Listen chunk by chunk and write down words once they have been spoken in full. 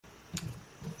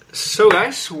So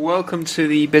guys, welcome to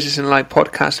the Business and Life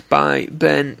podcast by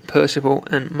Ben Percival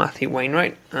and Matthew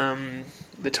Wainwright. The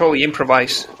totally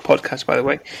improvised podcast, by the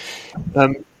way.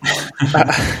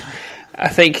 I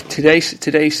think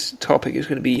today's topic is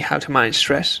going to be how to manage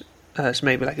stress as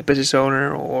maybe like a business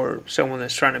owner or someone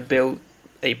that's trying to build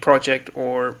a project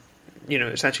or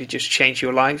essentially just change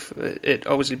your life. It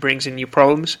obviously brings in new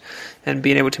problems, and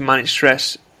being able to manage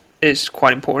stress is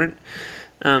quite important.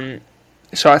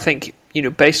 So I think,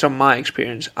 based on my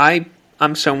experience, I'm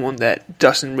someone that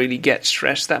doesn't really get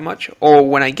stressed that much, or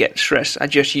when I get stressed, I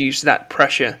just use that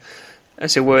pressure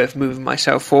as a way of moving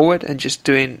myself forward and just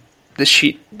doing the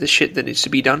shit that needs to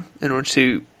be done in order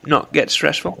to not get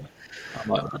stressful. I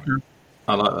like that.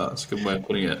 That's a good way of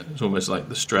putting it. It's almost like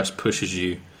the stress pushes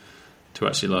you to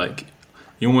actually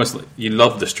you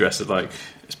love the stress.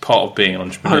 It's part of being an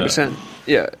entrepreneur. 100%.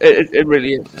 Yeah, it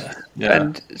really is. Yeah.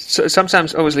 And so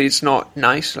sometimes, obviously, it's not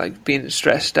nice, like being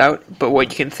stressed out. But what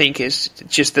you can think is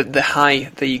just the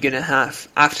high that you're going to have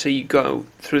after you go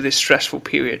through this stressful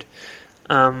period,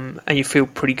 and you feel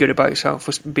pretty good about yourself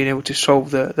for being able to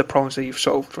solve the problems that you've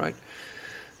solved, right?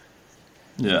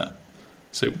 Yeah.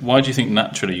 So why do you think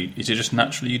is it just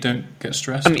naturally you don't get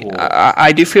stressed? I mean,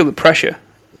 I do feel the pressure.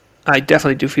 I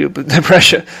definitely do feel the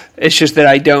pressure. It's just that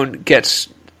I don't get,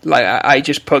 I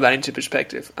just put that into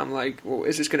perspective. I'm like, well,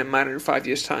 is this going to matter in 5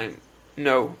 years' time?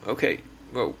 No. Okay.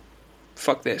 Well,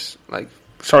 fuck this.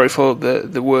 Sorry for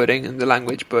the wording and the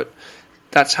language, but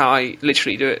that's how I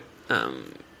literally do it.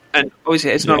 And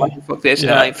obviously, it's not like fuck this and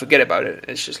I forget about it.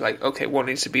 It's just like, okay, what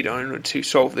needs to be done in order to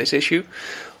solve this issue?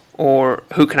 Or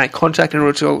who can I contact in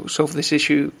order to solve this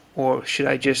issue? Or should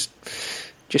I just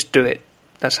do it?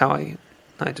 That's how I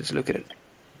just look at it.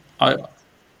 I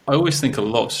always think a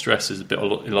lot of stress is a bit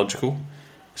illogical.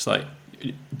 It's like,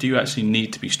 do you actually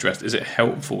need to be stressed? Is it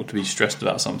helpful to be stressed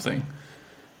about something?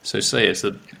 So say it's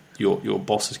that your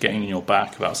boss is getting in your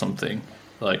back about something,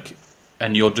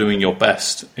 and you're doing your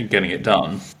best in getting it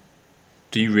done.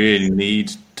 Do you really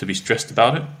need to be stressed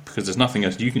about it? Because there's nothing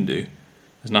else you can do.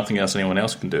 There's nothing else anyone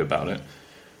else can do about it.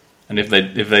 And if they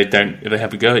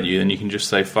have a go at you, then you can just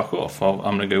say, fuck off. I'm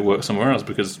going to go work somewhere else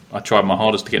because I tried my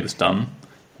hardest to get this done.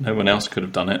 No one else could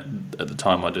have done it at the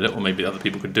time I did it, or maybe other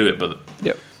people could do it, but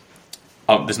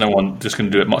there's no one just going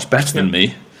to do it much better than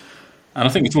me. And I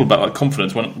think it's all about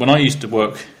confidence. When I used to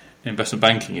work in investment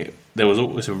banking, there was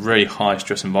always a very high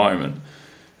stress environment,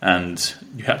 and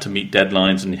you had to meet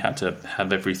deadlines and you had to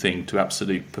have everything to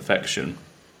absolute perfection.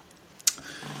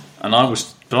 And I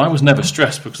was never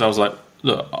stressed because I was like,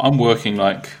 look, I'm working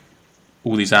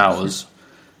all these hours,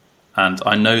 and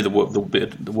I know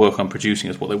the work I'm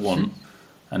producing is what they want.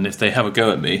 And if they have a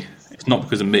go at me, it's not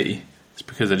because of me; it's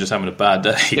because they're just having a bad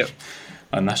day,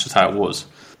 and that's just how it was.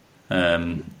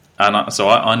 So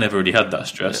I never really had that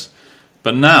stress.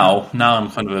 But now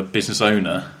I'm kind of a business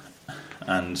owner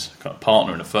and kind of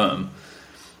partner in a firm.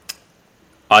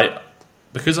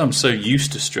 Because I'm so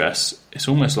used to stress, it's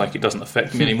almost like it doesn't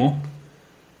affect me anymore.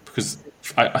 Because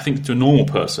I think to a normal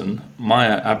person, my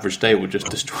average day would just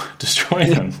destroy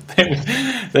them.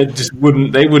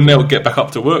 They wouldn't ever get back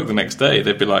up to work the next day.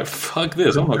 They'd be like, "Fuck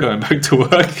this! I'm not going back to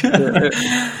work."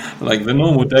 The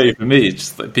normal day for me,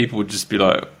 it's just people would just be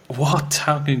like, "What?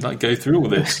 How can you go through all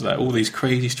this? All these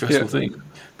crazy stressful things?"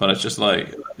 But it's just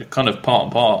kind of part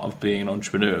and part of being an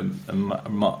entrepreneur and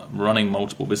running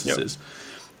multiple businesses.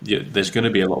 There's going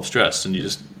to be a lot of stress, and you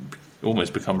just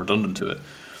almost become redundant to it.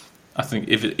 I think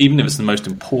even if it's the most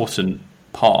important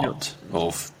part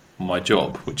of my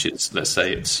job, which is, let's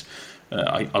say it's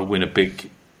I win a big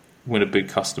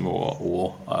customer,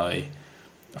 or I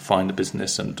find a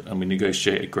business and we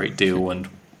negotiate a great deal and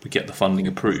we get the funding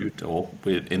approved, or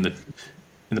we're in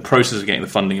the process of getting the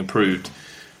funding approved.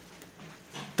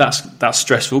 That's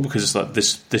stressful because it's like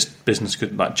this business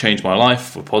could change my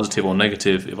life for positive or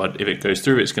negative. If it goes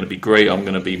through, it's going to be great.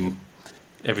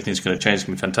 Everything's going to change. It's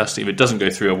going to be fantastic. If it doesn't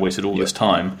go through, I've wasted all this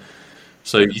time.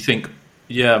 So you think,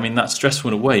 that's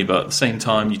stressful in a way, but at the same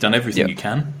time, you've done everything you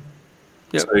can.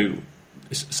 Yep. So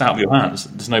it's out of your hands.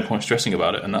 There's no point stressing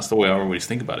about it, and that's the way I always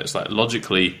think about it. It's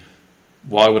logically,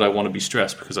 why would I want to be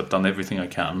stressed? Because I've done everything I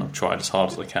can. I've tried as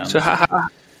hard as I can. So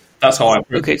that's how I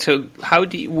approach it. Okay, so how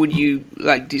would you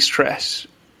de-stress?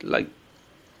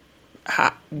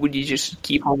 Would you just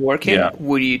keep on working? Yeah.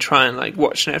 Would you try and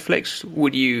watch Netflix?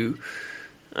 Would you?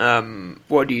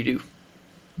 What do you do?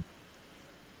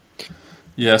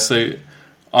 Yeah, so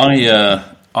I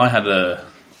had a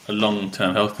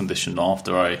long-term health condition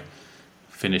after I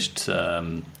finished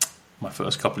my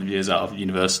first couple of years out of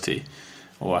university,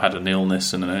 or I had an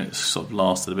illness and then it sort of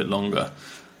lasted a bit longer,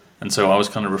 and so I was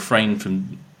kind of refrained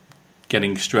from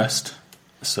getting stressed.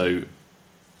 So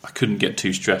I couldn't get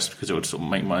too stressed because it would sort of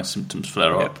make my symptoms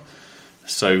flare up.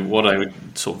 So what I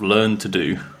would sort of learn to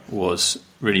do was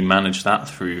really manage that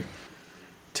through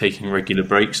taking regular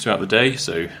breaks throughout the day.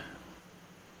 So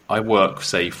I work,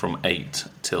 say, from 8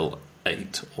 till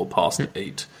 8 or past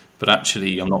 8, but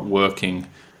actually I'm not working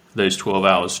those 12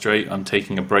 hours straight. I'm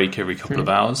taking a break every couple of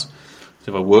hours.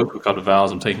 So if I work for a couple of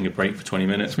hours, I'm taking a break for 20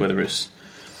 minutes, whether it's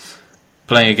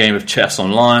playing a game of chess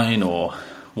online or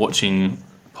watching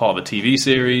part of a TV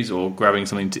series or grabbing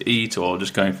something to eat or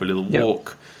just going for a little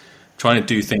walk, trying to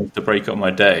do things to break up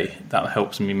my day. That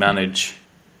helps me manage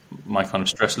my kind of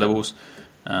stress levels.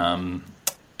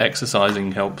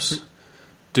 Exercising helps.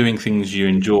 Doing things you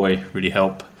enjoy really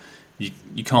help.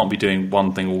 You can't be doing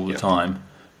one thing all the time.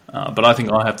 But I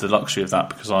think I have the luxury of that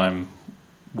because I'm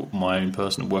my own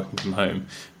person working from home.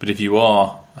 But if you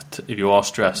are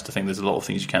stressed, I think there's a lot of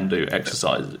things you can do.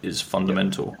 Exercise is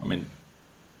fundamental. I mean,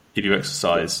 if you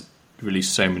exercise, you release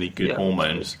so many good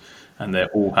hormones, and they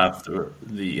all have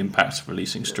the impact of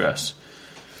releasing stress.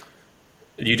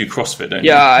 You do CrossFit, don't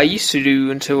you? Yeah, I used to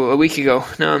do until a week ago.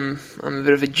 Now I'm a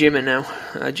bit of a gymmer now.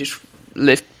 I just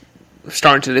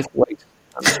starting to lift weight.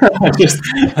 I just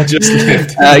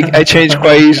lift. I change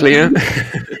quite easily.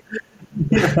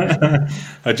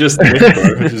 I just lift,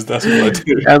 bro. That's what I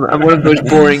do. I'm one of those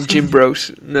boring gym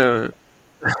bros. No.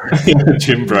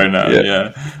 Gym bro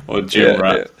now, or gym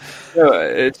rat. Yeah. No,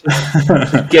 it's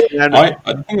getting out of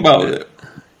I think about it.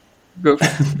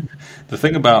 The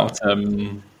thing about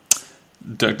going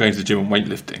to the gym and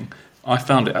weightlifting, I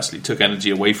found it actually took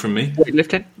energy away from me.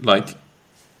 Weightlifting? Like,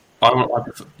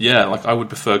 I would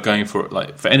prefer going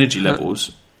for energy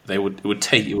levels. It would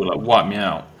wipe me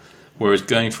out. Whereas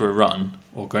going for a run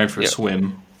or going for a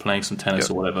swim, playing some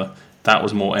tennis or whatever, that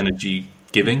was more energy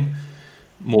giving.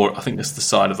 More, I think that's the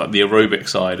side of the aerobic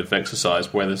side of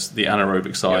exercise, where there's the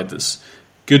anaerobic side that's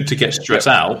good to get stress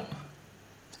out.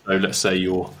 So let's say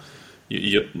you're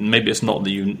maybe it's not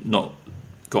that you've not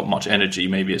got much energy,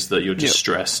 maybe it's that you're just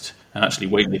stressed. And actually,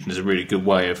 weightlifting is a really good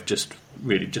way of just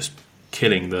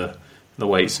killing the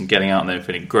weights and getting out there and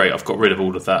feeling great. I've got rid of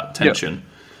all of that tension.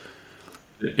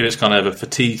 If it's kind of a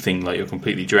fatigue thing, like you're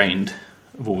completely drained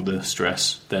of all the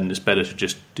stress, then it's better to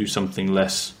just do something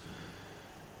less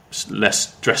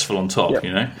stressful on top,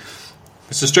 you know?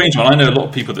 It's a strange one. I know a lot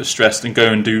of people that are stressed and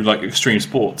go and do like extreme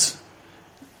sports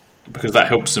because that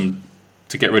helps them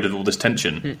to get rid of all this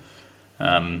tension.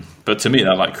 But to me,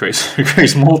 that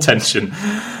creates more tension.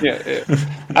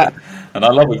 And I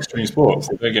love extreme sports,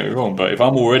 so don't get me wrong, but if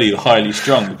I'm already highly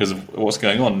strung because of what's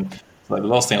going on, like the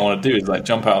last thing I want to do is like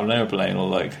jump out of an airplane or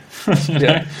like, you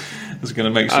know, it's going to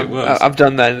make shit worse. I've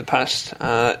done that in the past.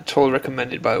 Totally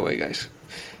recommended, by the way, guys.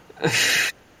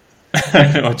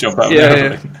 I'll jump out of an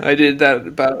airplane. I did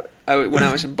that when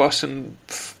I was in Boston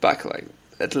back like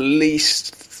at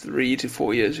least 3 to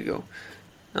 4 years ago.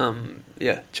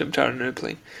 Jumped out of an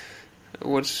airplane.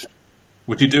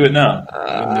 Would you do it now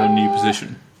in a new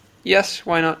position? Yes,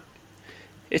 why not?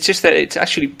 It's just that it's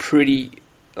actually pretty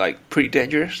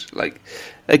dangerous. Like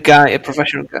a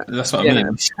professional guy. That's what I mean.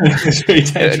 It's really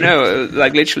dangerous. No,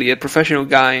 like literally a professional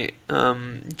guy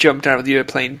jumped out of the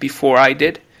airplane before I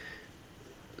did,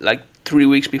 like 3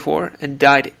 weeks before, and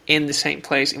died in the same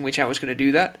place in which I was going to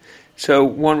do that. So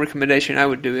one recommendation I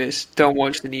would do is don't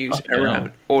watch the news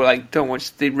around, or like don't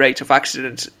watch the rate of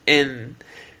accidents in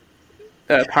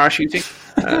parachuting.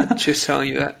 Just telling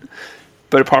you that.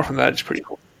 But apart from that, it's pretty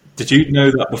cool. Did you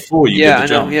know that before you did the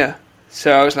jump? Yeah.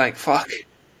 So I was like, fuck.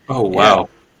 Oh, wow.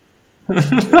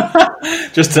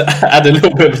 Just to add a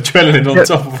little bit of adrenaline on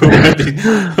top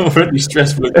of already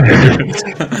stressful experience.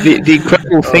 The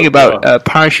incredible thing about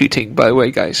parachuting, by the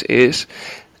way, guys, is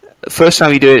the first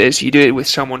time you do it is you do it with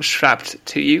someone strapped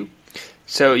to you.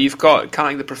 So you've got kind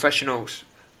of like the professionals.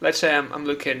 Let's say I'm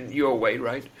looking your way,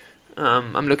 right?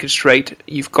 I'm looking straight.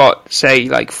 You've got, say,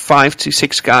 like 5 to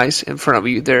 6 guys in front of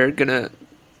you. They're going to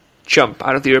jump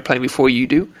out of the airplane before you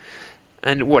do.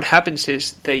 And what happens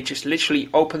is they just literally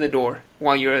open the door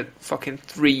while you're at fucking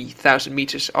 3,000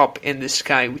 meters up in the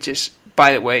sky, which is,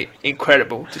 by the way,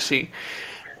 incredible to see.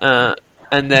 And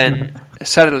then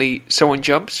suddenly someone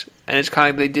jumps, and it's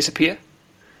kind of they disappear.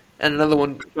 And another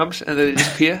one jumps, and they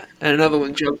disappear. And another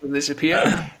one jumps and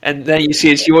disappear. And then you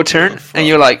see it's your turn, and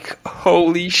you're like,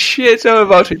 holy shit, I'm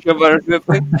about to jump out of the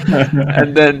airplane.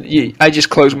 And then I just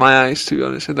closed my eyes, to be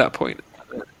honest, at that point.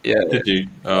 Yeah. Did you?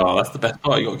 Oh, that's the best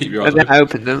part. You got to keep your eyes open. And then I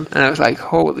opened them, and I was like,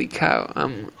 holy cow,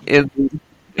 I'm in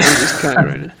this sky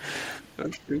right now.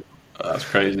 That's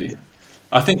crazy.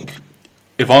 I think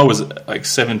if I was like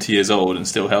 70 years old and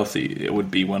still healthy, it would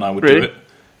be when I would do it.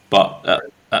 But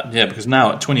because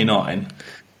now at 29,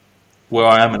 where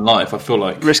I am in life, I feel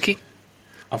like risky.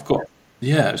 I've got,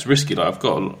 it's risky. Like I've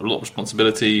got a lot of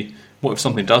responsibility. What if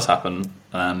something does happen,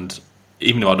 and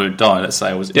even if I don't die, let's say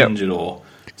I was injured or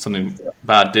something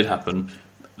bad did happen,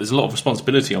 there's a lot of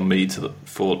responsibility on me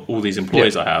for all these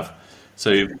employees I have.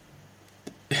 So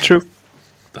True.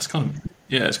 that's kind of,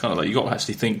 it's kind of like you got to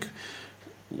actually think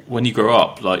when you grow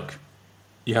up, like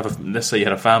you have let's say you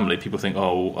had a family, people think,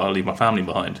 oh, I'll leave my family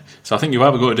behind. So I think you've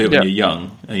either got to do it when you're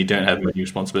young and you don't have many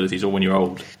responsibilities, or when you're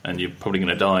old and you're probably going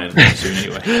to die soon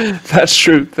anyway. That's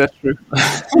true.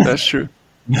 That's true.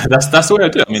 That's the way I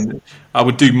do it. I mean, I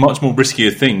would do much more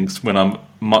riskier things when I'm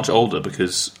much older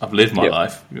because I've lived my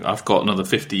life. I've got another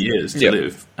 50 years to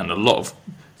live, and a lot of,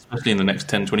 especially in the next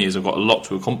 10, 20 years, I've got a lot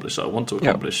to accomplish that I want to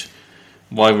accomplish.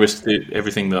 Why risk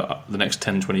everything that the next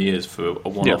 10, 20 years for a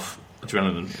one-off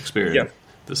adrenaline experience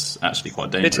that's actually quite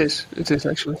dangerous? It is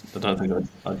actually. I don't think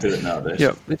I'd do it nowadays.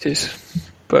 Yeah, it is.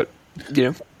 But,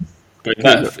 But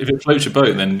if it floats your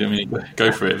boat, then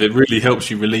go for it. If it really helps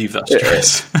you relieve that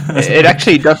stress, it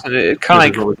actually doesn't. It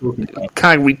kind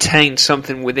of retains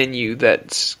something within you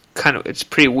that's it's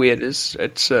pretty weird. It's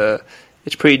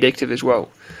pretty addictive as well.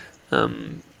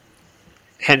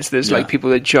 Hence, there's like people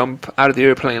that jump out of the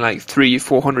airplane like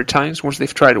 300-400 times once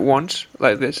they've tried it once.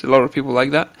 Like there's a lot of people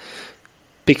like that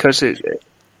because it's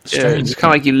kind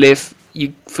of like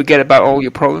you forget about all your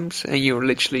problems and you're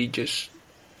literally just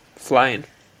flying,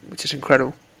 which is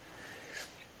incredible.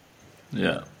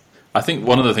 Yeah, I think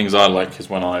one of the things I like is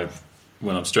when I'm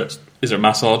stretched. Is there a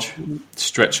massage?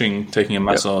 Stretching, taking a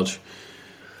massage.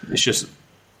 It's just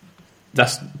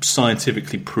that's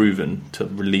scientifically proven to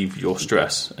relieve your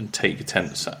stress and take the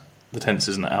tenses out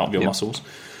of your muscles.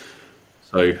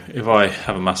 So if I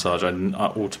have a massage, I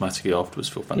automatically afterwards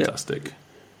feel fantastic.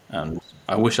 And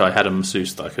I wish I had a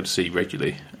masseuse that I could see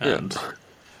regularly. And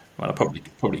well, I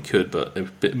probably could, but a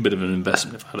bit of an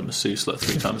investment if I had a masseuse like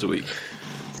 3 times a week.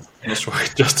 I'm not sure I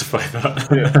could justify that.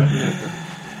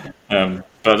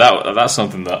 But that's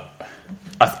something that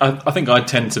I think I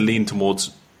tend to lean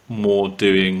towards more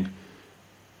doing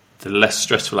the less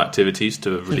stressful activities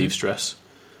to relieve stress.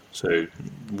 So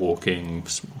walking,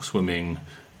 swimming,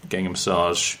 getting a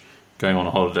massage, going on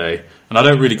a holiday. And I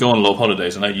don't really go on a lot of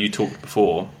holidays. I know you talked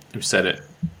before, you said it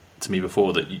to me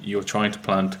before, that you're trying to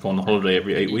plan to go on a holiday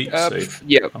every 8 weeks. I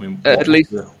mean, at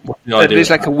least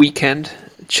like a weekend,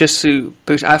 just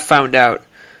because I found out,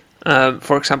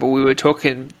 for example, we were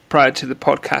talking prior to the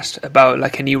podcast about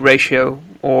like a new ratio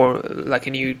or like a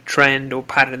new trend or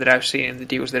pattern that I've seen in the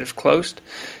deals that have closed.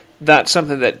 That's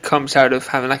something that comes out of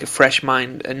having like a fresh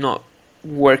mind and not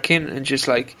working and just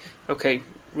like, okay,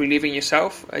 relieving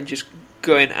yourself and just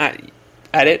going at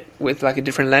it with like a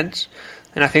different lens.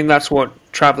 And I think that's what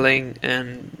traveling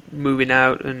and moving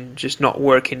out and just not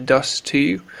working does to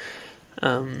you.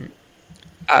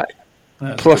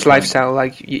 Plus lifestyle,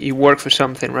 like you work for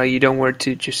something, right? You don't work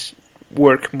to just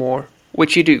work more,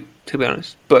 which you do, to be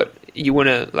honest. But you want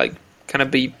to like kind of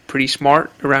be pretty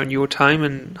smart around your time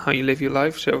and how you live your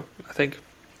life. So I think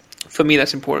for me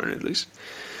that's important, at least.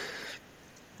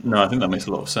 No, I think that makes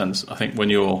a lot of sense. I think when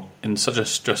you're in such a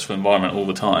stressful environment all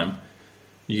the time,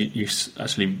 you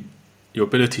actually, your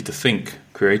ability to think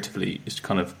creatively is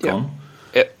kind of gone.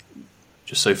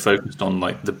 Just so focused on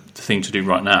like the thing to do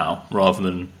right now rather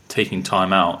than taking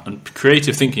time out. And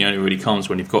creative thinking only really comes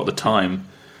when you've got the time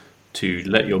to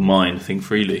let your mind think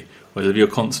freely. Whereas if you're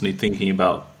constantly thinking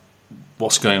about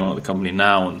what's going on at the company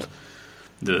now and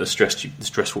the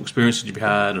stressful experiences you've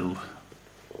had and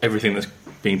everything that's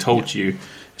being told to you,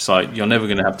 it's like you're never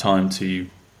going to have time to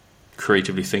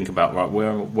creatively think about, right,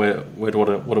 what do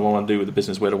I want to do with the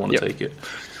business, where do I want to take it.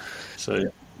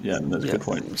 So that's a good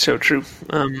point. So true.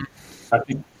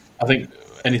 I think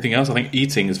anything else? I think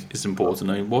eating is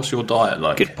important. I mean, what's your diet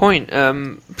like? Good point.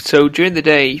 So during the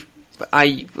day,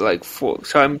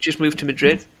 I'm just moved to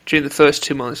Madrid. During the first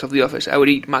 2 months of the office, I would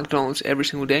eat McDonald's every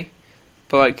single day.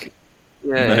 But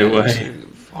no way.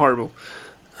 Horrible.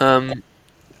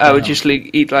 I would just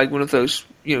eat like one of those,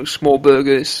 small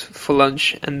burgers for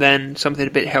lunch, and then something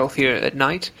a bit healthier at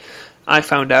night. I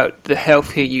found out the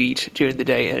healthier you eat during the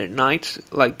day and at night,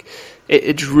 like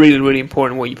it's really, really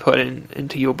important what you put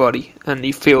into your body, and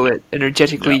you feel it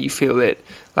energetically. You feel it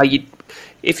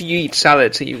if you eat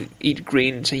salads and you eat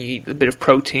greens and you eat a bit of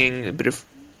protein, a bit of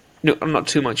not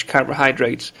too much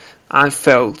carbohydrates, I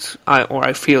feel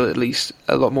at least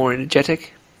a lot more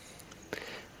energetic.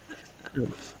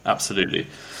 Absolutely.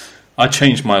 I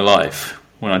changed my life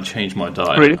when I changed my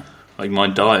diet. Really? Like my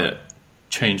diet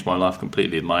changed my life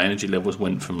completely. My energy levels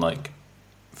went from like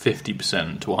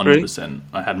 50% to 100%. Really?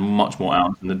 I had much more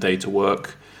hours in the day to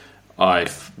work. I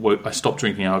stopped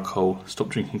drinking alcohol,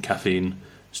 stopped drinking caffeine,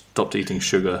 stopped eating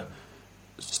sugar.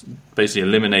 basically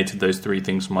eliminated those 3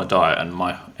 things from my diet, and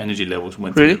my energy levels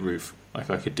went Really? through the roof. Like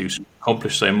I could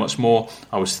accomplish so much more.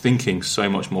 I was thinking so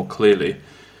much more clearly.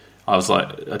 I was like,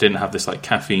 I didn't have this like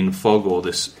caffeine fog or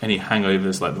any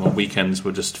hangovers. Like my weekends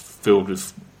were just filled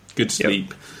with good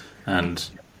sleep and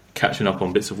catching up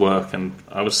on bits of work, and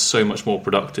I was so much more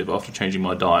productive after changing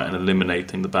my diet and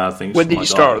eliminating the bad things. When from did my you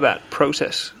start diet. that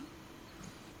process?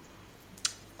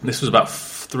 This was about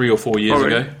 3 or 4 years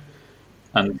Already? ago,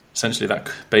 and essentially that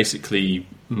basically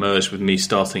merged with me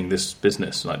starting this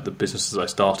business. Like the businesses I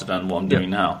started and what I'm doing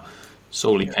now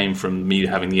solely came from me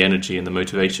having the energy and the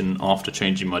motivation after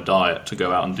changing my diet to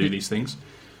go out and do these things.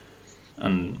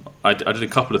 And I did a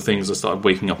couple of things. I started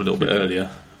waking up a little bit earlier,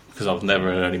 because I was never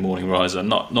an early morning riser.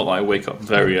 Not that I wake up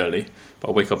very early, but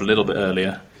I wake up a little bit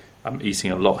earlier. I'm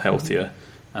eating a lot healthier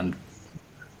and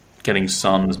getting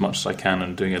sun as much as I can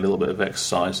and doing a little bit of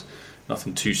exercise,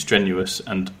 nothing too strenuous.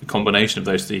 And the combination of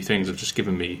those 3 things have just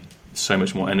given me so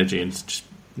much more energy, and just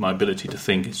my ability to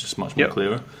think is just much more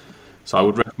clearer. So I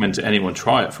would recommend to anyone,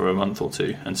 try it for a month or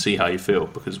 2 and see how you feel,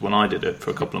 because when I did it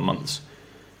for a couple of months,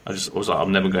 I was like,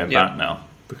 I'm never going back now,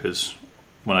 because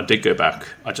when I did go back,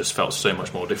 I just felt so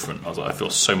much more different. I was like, I feel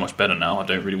so much better now. I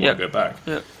don't really want to go back.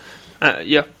 And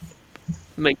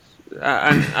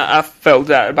I felt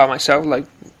that about myself. Like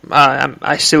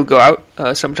I still go out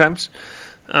sometimes,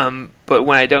 but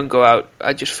when I don't go out,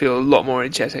 I just feel a lot more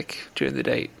energetic during the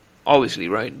day. Obviously,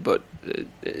 right? But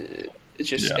it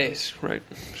just is, right?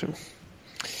 So.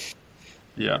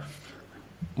 Yeah.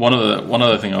 One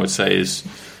other thing I would say is,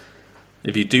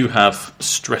 if you do have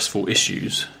stressful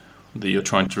issues that you're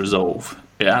trying to resolve,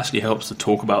 it actually helps to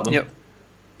talk about them. Yep.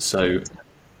 So it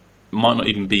might not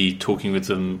even be talking with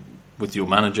them, with your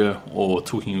manager, or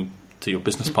talking to your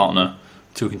business partner,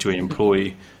 talking to an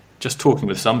employee, just talking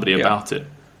with somebody about it,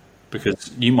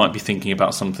 because you might be thinking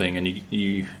about something and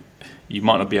you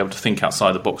might not be able to think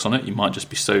outside the box on it. You might just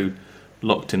be so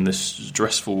locked in this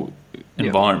stressful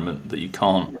environment that you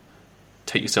can't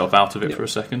take yourself out of it for a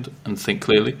second and think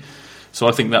clearly. So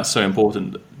I think that's so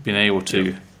important, being able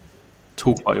to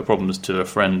talk about your problems to a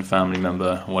friend, family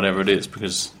member, whatever it is,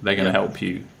 because they're going to help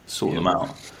you sort them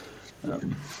out.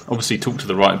 Obviously, talk to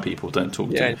the right people. Don't talk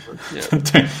to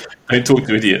don't talk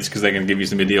to idiots, because they're going to give you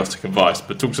some idiotic advice.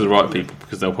 But talk to the right people,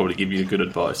 because they'll probably give you good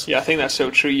advice. Yeah, I think that's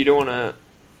so true. You don't want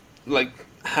to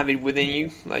have it within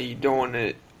you. Like you don't want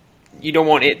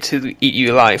it to eat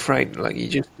you alive, right? Like you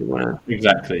just want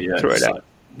to throw it out.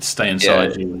 Stay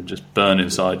inside you and just burn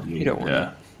inside you. You don't want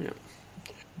to.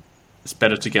 It's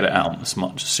better to get it out as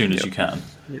soon as you can,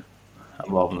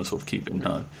 rather than sort of keep it in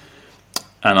home.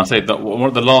 And I say that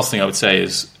the last thing I would say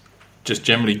is just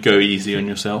generally go easy on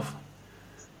yourself.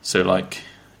 So like,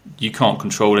 you can't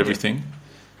control everything.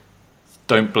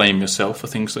 Don't blame yourself for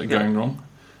things that are going wrong.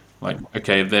 Like,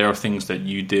 okay, if there are things that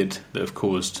you did that have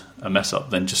caused a mess up,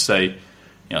 then just say,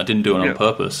 I didn't do it on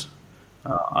purpose.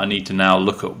 I need to now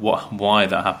look at why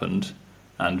that happened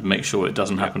and make sure it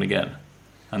doesn't happen again.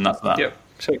 And that's that. Yeah,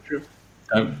 so true.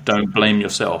 Don't blame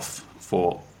yourself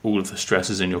for all of the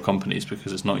stresses in your companies,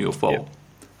 because it's not your fault.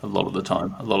 A lot of the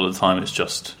time it's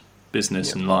just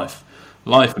business and life.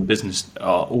 Life and business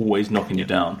are always knocking you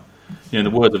down. In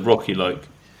the words of Rocky, like,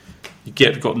 you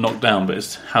got knocked down, but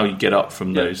it's how you get up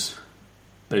from those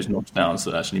knockdowns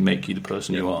that actually make you the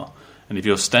person you are. And if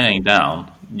you're staying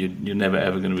down, you're never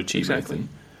ever going to achieve anything.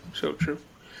 So true,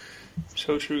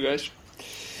 guys.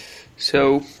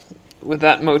 So with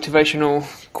that motivational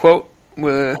quote,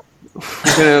 we're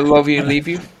going to love you and leave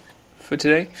you for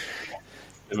today.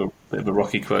 Bit of a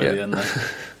Rocky quote at the end there.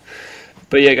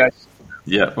 But yeah, guys.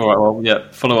 Yeah, all right, well,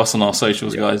 follow us on our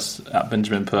socials, guys, at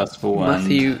Benjamin Percival.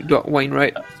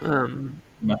 Matthew.Wainwright.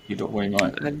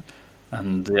 Matthew.Wainwright.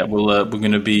 And we're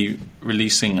going to be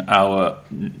releasing our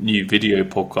new video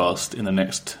podcast in the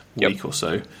next week or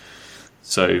so.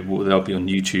 So they'll be on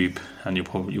YouTube, and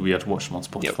you'll be able to watch them on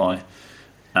Spotify.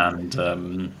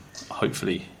 And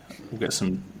hopefully we'll get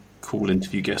some cool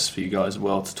interview guests for you guys as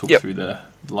well to talk through their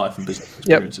life and business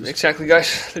experiences. Exactly,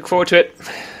 guys. Look forward to it.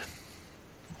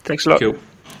 Thanks a lot. Cool.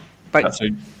 Bye. That's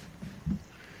it.